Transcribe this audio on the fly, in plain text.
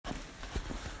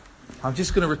I'm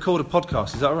just going to record a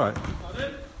podcast. Is that all right? I'm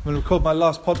going to record my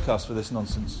last podcast for this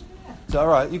nonsense. Is that all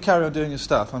right? You carry on doing your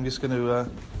stuff. I'm just going to... in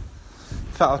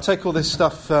fact, I'll take all this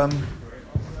stuff...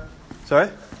 Sorry?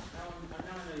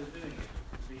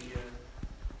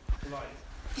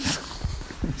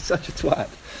 Such a twat.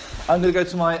 I'm going to go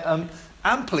to my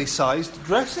amply sized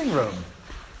dressing room.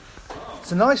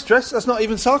 It's a nice dress. That's not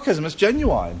even sarcasm. It's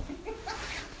genuine.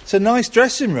 It's a nice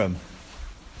dressing room.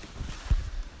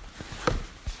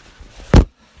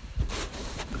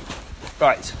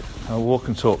 Right, I'll walk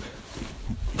and talk.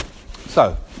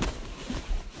 So,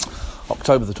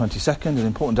 October the 22nd, an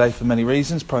important day for many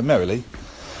reasons, primarily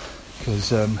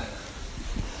because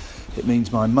it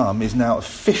means my mum is now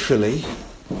officially,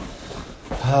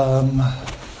 her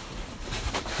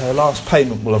last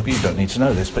payment, well, you don't need to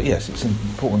know this, but yes, it's an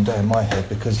important day in my head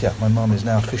because, my mum is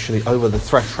now officially over the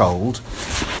threshold,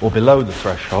 or below the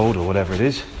threshold, or whatever it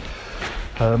is,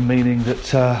 meaning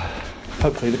that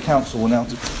hopefully the council will now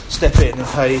step in and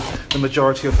pay the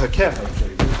majority of her care home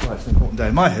fees. That's an important day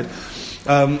in my head.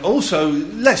 Also,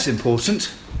 less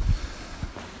important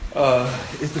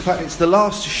is the fact it's the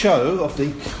last show of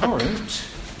the current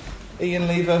Ian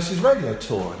Lee versus Radio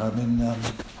tour. And I'm in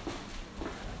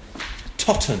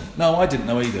Totton. No, I didn't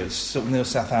know either. It's sort of near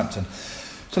Southampton.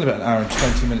 It's only about an hour and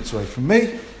 20 minutes away from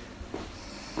me.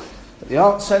 At the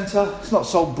Arts Centre. It's not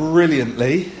sold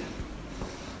brilliantly.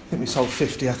 I think we sold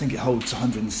 50. I think it holds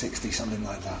 160, something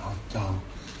like that.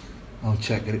 I'll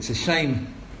check it. It's a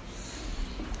shame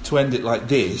to end it like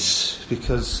this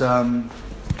because, the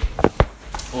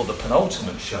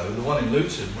penultimate show, the one in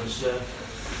Luton, was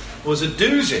a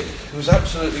doozy. It was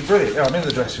absolutely brilliant. Yeah, I'm in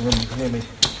the dressing room. You can hear me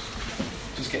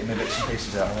just getting my bits and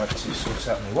pieces out. I went to sort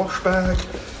out my wash bag.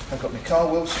 I got my Carl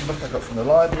Wilson book I got from the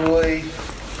library.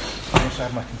 I also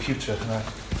have my computer and I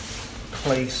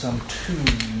play some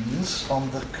tunes on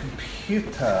the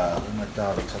computer. And my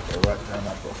diaries, I've got to write down.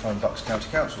 I've got to phone Bucks County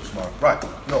Council tomorrow. Right,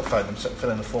 not phone them, fill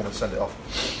in the form and send it off.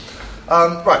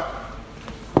 Right,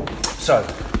 so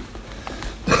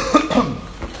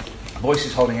voice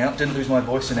is holding out. Didn't lose my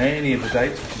voice in any of the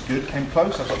dates, which is good. Came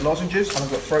close. I've got lozenges and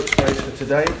I've got throat sprays for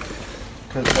today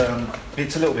because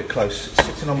it's a little bit close. It's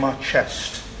sitting on my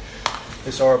chest,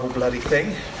 this horrible bloody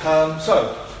thing.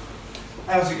 So,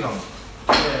 how's it gone?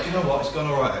 Yeah, do you know what? It's gone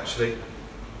all right, actually.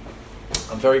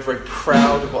 I'm very, very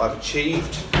proud of what I've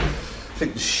achieved. I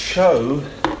think the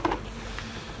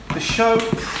show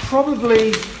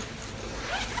probably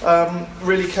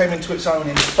really came into its own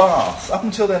in Bath. Up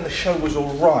until then, the show was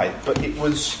all right, but it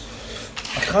was.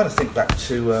 I kind of think back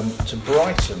to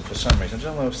Brighton for some reason. I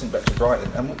don't know why I always think back to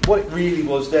Brighton. And what it really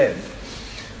was then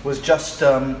was just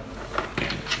a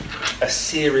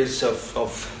series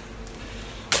of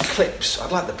clips.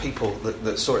 I'd like the people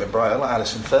that saw it in Brighton, I'd like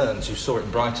Alison Ferns, who saw it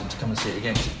in Brighton, to come and see it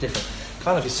again. It's different.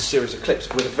 Kind of just a series of clips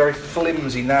with a very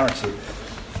flimsy narrative.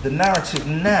 The narrative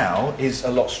now is a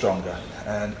lot stronger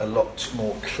and a lot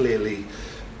more clearly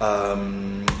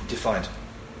defined.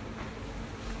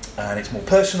 And it's more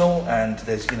personal, and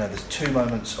there's 2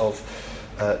 moments of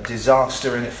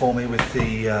disaster in it for me with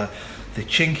the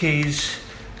Chinkies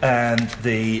and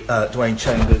the Dwayne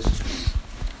Chambers.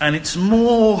 And it's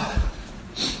more...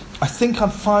 I think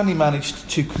I've finally managed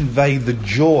to convey the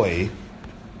joy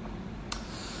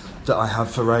that I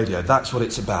have for radio. That's what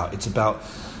it's about. It's about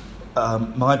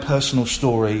my personal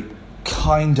story,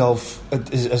 kind of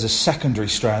as a secondary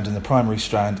strand, and the primary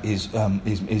strand is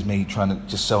me trying to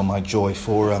just sell my joy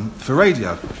for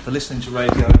radio, for listening to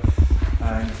radio,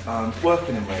 and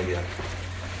working in radio.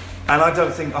 And I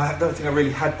don't think I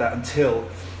really had that until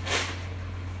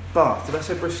Bath. Did I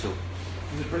say Bristol?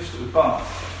 Was it Bristol?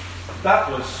 Bath.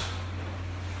 That was,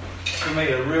 for me,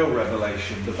 a real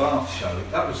revelation, the Bath show.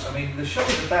 The show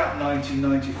was about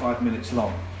 95 minutes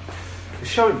long. The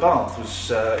show in Bath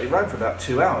it ran for about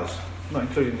 2 hours, not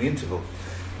including the interval.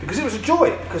 Because it was a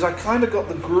joy, because I kind of got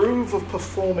the groove of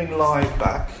performing live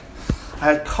back. I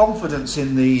had confidence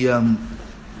in the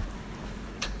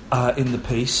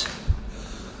piece.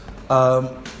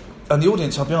 And the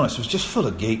audience, I'll be honest, was just full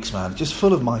of geeks, man. Just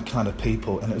full of my kind of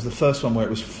people. And it was the first one where it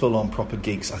was full-on proper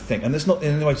geeks, I think. And it's not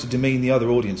in any way to demean the other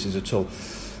audiences at all.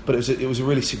 But it was a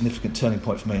really significant turning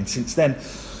point for me. And since then,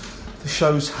 the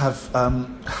shows have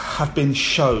been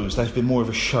shows. They've been more of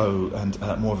a show and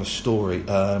more of a story.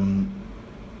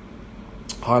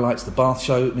 Highlights the Bath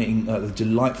show, meeting the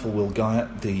delightful Will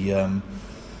Guyot, the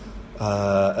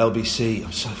LBC...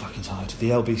 I'm so fucking tired. The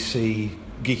LBC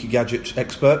Geeky Gadget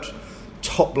expert.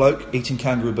 Top bloke, eating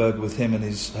kangaroo burger with him and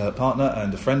his partner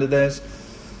and a friend of theirs.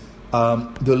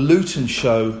 The Luton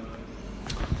show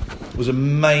was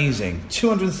amazing.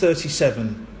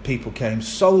 237 people came,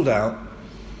 sold out.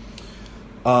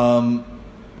 My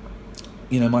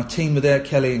team were there,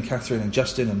 Kelly and Catherine and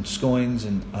Justin and Scoins,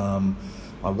 and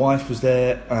my wife was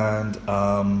there, and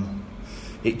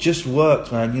it just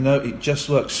worked, man. It just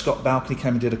worked. Scott Balcony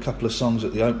came and did a couple of songs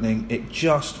at the opening. It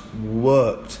just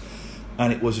worked,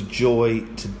 and it was a joy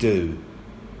to do.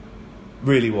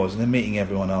 Really was. And then meeting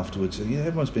everyone afterwards. And,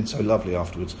 everyone's been so lovely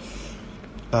afterwards.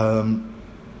 Other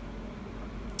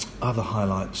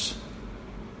highlights.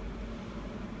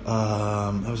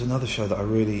 There was another show that I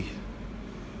really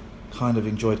kind of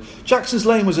enjoyed. Jackson's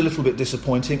Lane was a little bit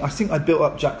disappointing. I think I built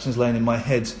up Jackson's Lane in my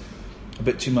head a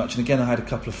bit too much. And again, I had a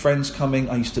couple of friends coming.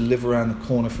 I used to live around the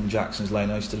corner from Jackson's Lane.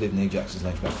 I used to live near Jackson's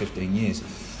Lane for about 15 years.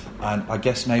 And I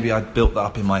guess maybe I built that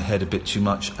up in my head a bit too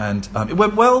much. And it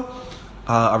went well.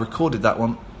 I recorded that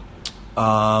one.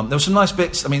 There were some nice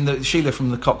bits. I mean, Sheila from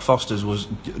the Cock Fosters was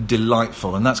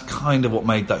delightful. And that's kind of what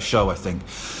made that show, I think.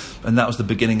 And that was the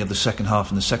beginning of the second half.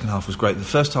 And the second half was great. The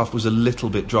first half was a little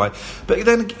bit dry. But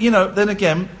then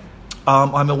again,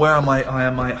 I'm aware I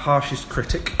am my harshest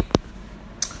critic.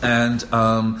 And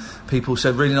people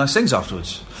said really nice things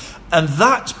afterwards. And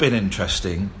that's been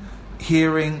interesting,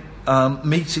 hearing,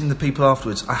 meeting the people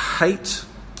afterwards. I hate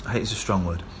is a strong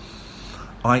word.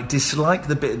 I dislike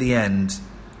the bit at the end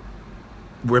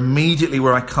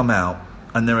where I come out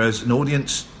and there is an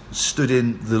audience stood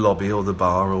in the lobby or the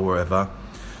bar or wherever,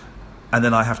 and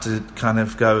then I have to kind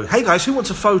of go, hey guys, who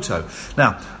wants a photo?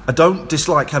 Now, I don't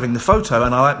dislike having the photo,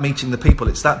 and I like meeting the people.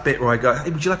 It's that bit where I go, hey,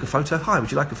 would you like a photo? Hi,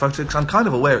 would you like a photo? Because I'm kind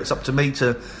of aware it's up to me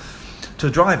to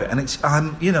drive it. And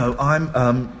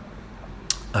I'm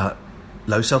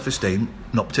low self-esteem,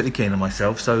 not particularly keen on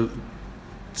myself, so,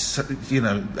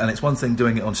 and it's one thing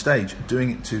doing it on stage,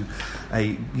 doing it to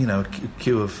a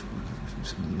queue of,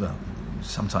 well,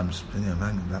 sometimes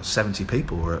about 70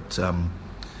 people were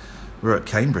at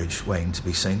Cambridge waiting to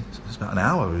be seen. It was about an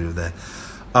hour we were there.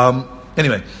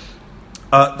 Anyway,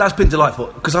 that's been delightful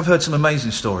because I've heard some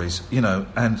amazing stories,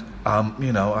 and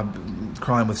I'm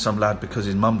crying with some lad because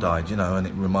his mum died, and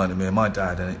it reminded me of my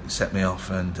dad, and it set me off,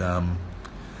 and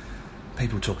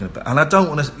people talking about, and I don't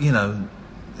want to,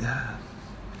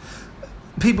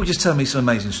 people just tell me some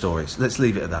amazing stories. Let's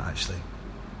leave it at that, actually.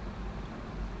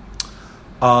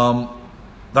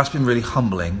 That's been really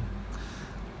humbling.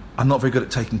 I'm not very good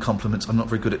at taking compliments. I'm not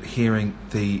very good at hearing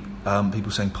the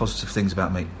people saying positive things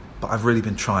about me. But I've really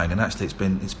been trying, and actually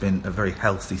it's been a very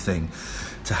healthy thing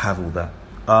to have all that.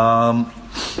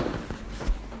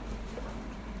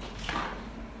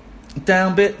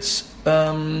 Down bits.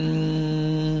 I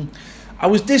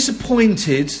was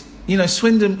disappointed.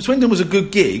 Swindon was a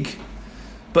good gig,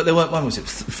 but there weren't,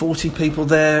 40 people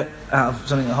there out of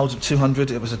something that holds up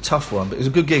 200. It was a tough one, but it was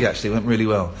a good gig, actually. It went really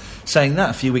well. Saying that,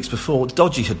 a few weeks before,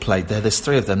 Dodgy had played there. There's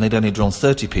 3 of them. They'd only drawn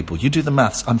 30 people. You do the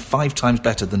maths. I'm 5 times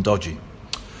better than Dodgy.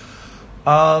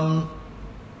 Do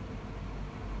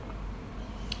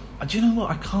you know what?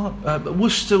 I can't...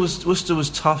 Worcester was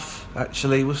tough,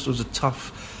 actually. Worcester was a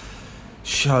tough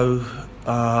show.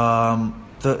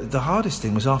 The hardest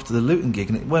thing was after the Luton gig,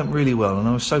 and it went really well, and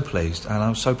I was so pleased, and I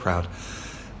was so proud.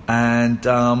 And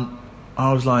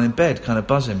I was lying in bed, kind of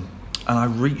buzzing, and I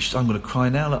reached... I'm going to cry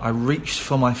now. I reached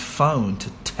for my phone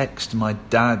to text my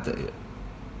dad that...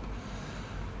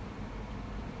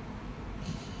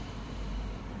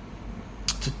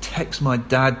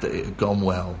 that it had gone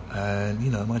well, and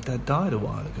my dad died a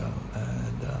while ago,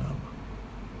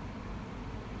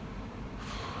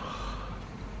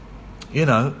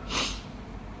 and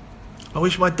I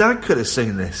wish my dad could have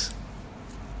seen this.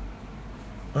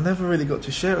 I never really got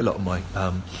to share a lot of my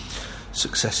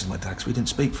successes with my dad, because we didn't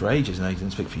speak for ages and ages,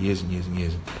 didn't speak for years and years and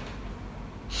years,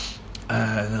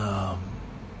 and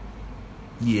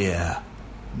it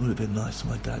would have been nice for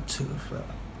my dad to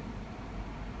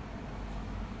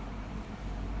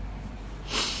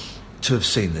have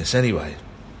seen this. Anyway,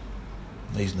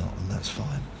 he's not, and that's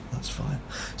fine.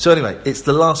 So anyway, it's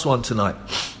the last one tonight.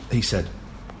 He said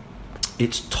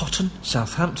it's Totton,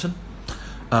 Southampton,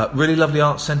 really lovely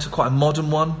art centre, quite a modern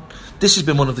one. This has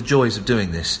been one of the joys of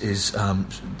doing this, is kind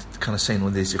of seeing all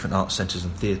these different art centres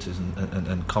and theatres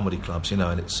and comedy clubs,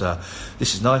 and it's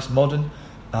this is nice, modern.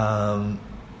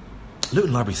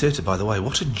 Luton Library Theatre, by the way,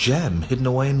 what a gem, hidden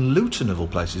away in Luton of all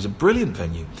places, a brilliant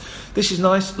venue. This is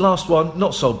nice, last one,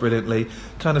 not sold brilliantly,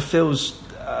 kind of feels,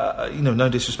 no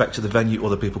disrespect to the venue or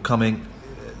the people coming,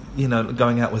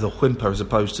 going out with a whimper as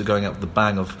opposed to going out with the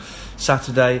bang of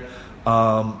Saturday.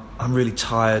 I'm really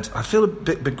tired. I feel a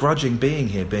bit begrudging being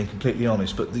here, being completely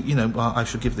honest, but, I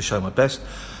should give the show my best.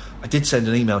 I did send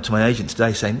an email to my agent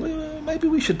today saying, well, maybe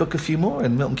we should book a few more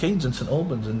in Milton Keynes and St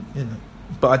Albans, and,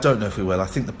 but I don't know if we will. I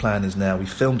think the plan is now, we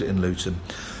filmed it in Luton.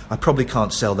 I probably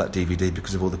can't sell that DVD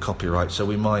because of all the copyright, so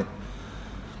we'll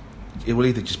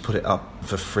either just put it up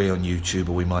for free on YouTube,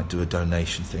 or we might do a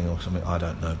donation thing or something. I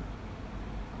don't know.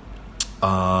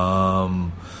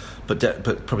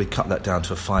 But probably cut that down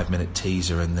to a 5-minute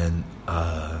teaser, and then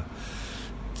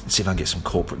see if I can get some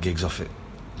corporate gigs off it,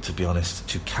 to be honest,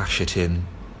 to cash it in.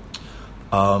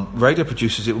 Radio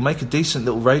producers, it will make a decent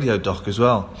little radio doc as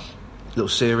well, little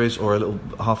series, or a little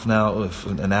half an hour,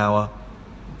 an hour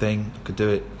thing. I could do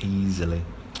it easily.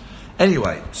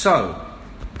 Anyway, so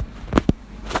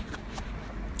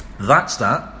that's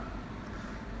that.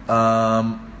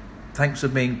 Thanks for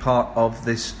being part of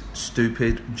this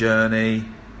stupid journey.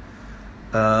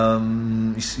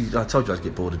 You see, I told you I'd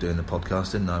get bored of doing the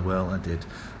podcast, didn't I? Well, I did.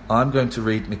 I'm going to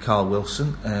read Mikael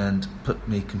Wilson and put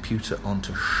my computer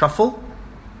onto shuffle.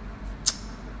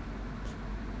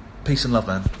 Peace and love,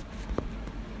 man.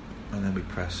 And then we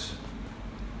press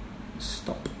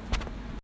stop.